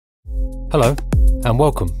Hello and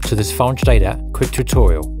welcome to this 400 ADAT quick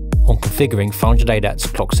tutorial on configuring 400 ADAT's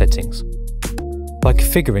clock settings. By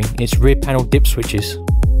configuring its rear panel dip switches,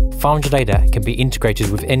 400 ADAT can be integrated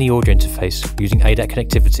with any audio interface using ADAT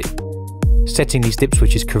connectivity. Setting these dip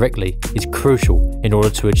switches correctly is crucial in order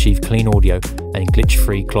to achieve clean audio and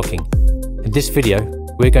glitch-free clocking. In this video,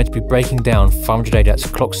 we're going to be breaking down 400 ADAT's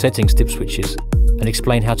clock settings dip switches and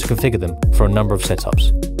explain how to configure them for a number of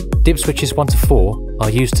setups. Dip switches 1 to 4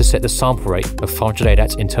 are used to set the sample rate of 400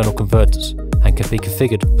 ADAT's internal converters and can be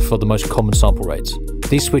configured for the most common sample rates.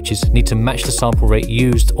 These switches need to match the sample rate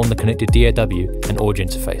used on the connected DAW and audio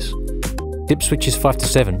interface. Dip switches 5 to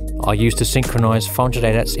 7 are used to synchronize 400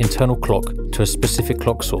 ADAT's internal clock to a specific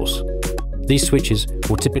clock source. These switches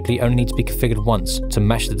will typically only need to be configured once to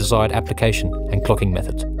match the desired application and clocking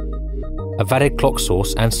method. A valid clock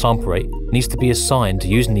source and sample rate needs to be assigned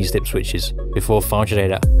using these dip switches before 400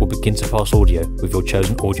 ADAT will begin to pass audio with your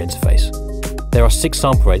chosen audio interface. There are 6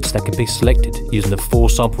 sample rates that can be selected using the 4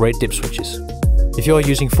 sample rate dip switches. If you are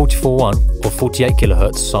using 44.1 or 48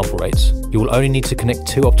 kHz sample rates, you will only need to connect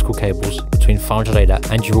 2 optical cables between 400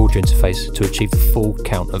 ADAT and your audio interface to achieve the full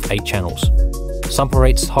count of 8 channels. Sample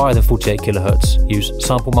rates higher than 48 kHz use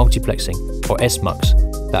sample multiplexing or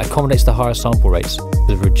SMUX that accommodates the higher sample rates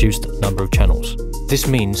with a reduced number of channels. This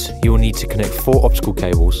means you will need to connect 4 optical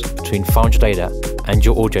cables between 400 ADAT and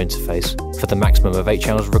your audio interface for the maximum of 8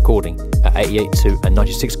 channels of recording at 88.2 and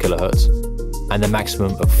 96 kHz, and the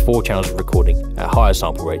maximum of 4 channels of recording at higher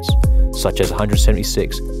sample rates, such as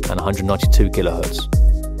 176 and 192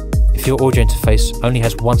 kHz. If your audio interface only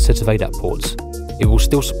has one set of ADAT ports, it will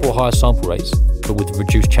still support higher sample rates, but with a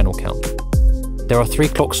reduced channel count. There are 3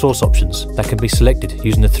 clock source options that can be selected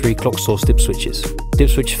using the 3 clock source dip switches. Dip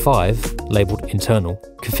switch 5, labelled internal,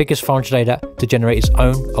 configures 400 ADAT to generate its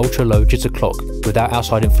own ultra-low jitter clock without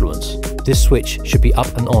outside influence. This switch should be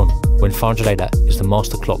up and on when 400 ADAT is the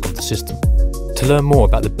master clock of the system. To learn more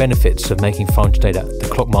about the benefits of making 400 ADAT the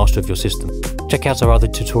clock master of your system, check out our other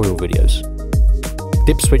tutorial videos.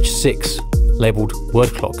 Dip switch 6, labelled word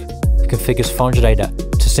clock, configures 400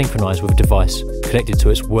 ADAT to synchronize with a device connected to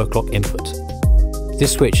its word clock input.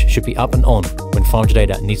 This switch should be up and on when 400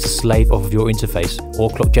 ADAT needs to slave off of your interface or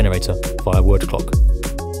clock generator via word clock.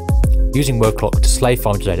 Using word clock to slave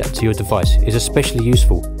 400 ADAT to your device is especially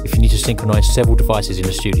useful if you need to synchronize several devices in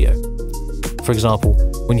the studio. For example,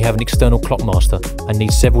 when you have an external clock master and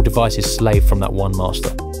need several devices slaved from that one master.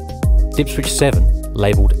 Dip switch 7,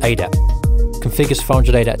 labelled ADAT, configures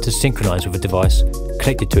 400 ADAT to synchronize with a device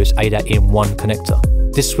connected to its ADAT in 1 connector.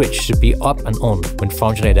 This switch should be up and on when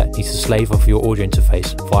 400 ADAT needs to slave off your audio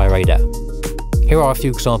interface via ADAT. Here are a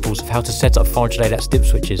few examples of how to set up 400 ADAT's dip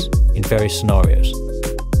switches in various scenarios.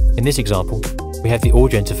 In this example, we have the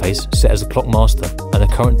audio interface set as a clock master and the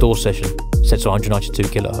current door session set to 192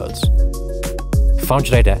 kHz.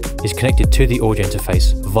 400 ADAT is connected to the audio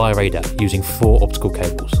interface via ADAT using 4 optical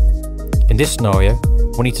cables. In this scenario,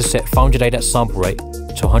 we need to set 400 ADAT sample rate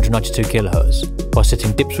to 192 kHz by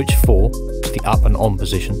setting dip switch 4 to the up and on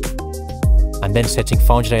position, and then setting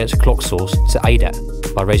 400 ADAT's clock source to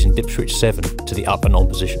ADAT by raising dip switch 7 to the up and on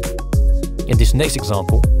position. In this next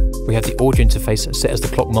example, we have the audio interface set as the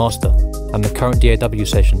clock master and the current DAW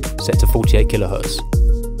session set to 48 kHz.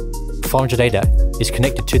 400 ADAT is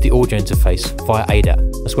connected to the audio interface via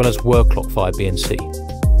ADAT as well as word clock via BNC.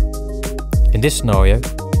 In this scenario,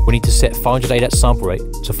 we need to set 400 ADAT sample rate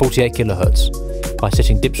to 48 kHz by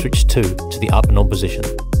setting dip switch 2 to the up and on position,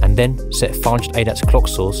 and then set 400 ADAT's clock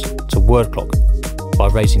source to word clock by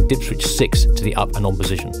raising dip switch 6 to the up and on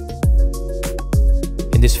position.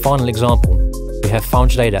 In this final example, we have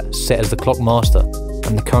 400 ADAT set as the clock master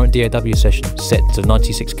and the current DAW session set to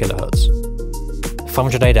 96 kHz.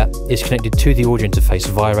 400 ADAT is connected to the audio interface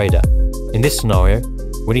via ADAT. In this scenario,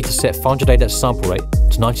 we need to set 400 ADAT's sample rate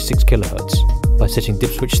to 96 kHz by setting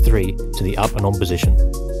dip switch 3 to the up and on position,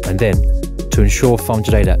 and then, to ensure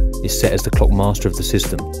 400 ADAT is set as the clock master of the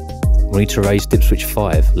system, we need to raise dip switch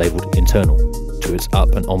 5, labelled internal, to its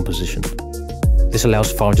up and on position. This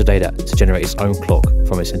allows 400 ADAT to generate its own clock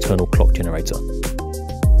from its internal clock generator.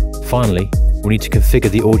 Finally, we need to configure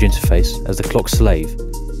the audio interface as the clock slave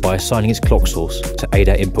by assigning its clock source to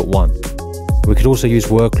ADAT input 1. We could also use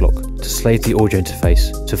word clock to slave the audio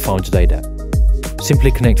interface to 400 ADAT.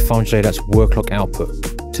 Simply connect 400 ADAT's word clock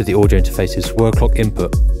output to the audio interface's word clock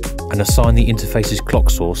input and assign the interface's clock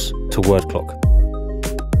source to word clock.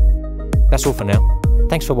 That's all for now.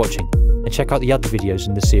 Thanks for watching, and check out the other videos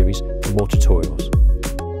in the series for more tutorials.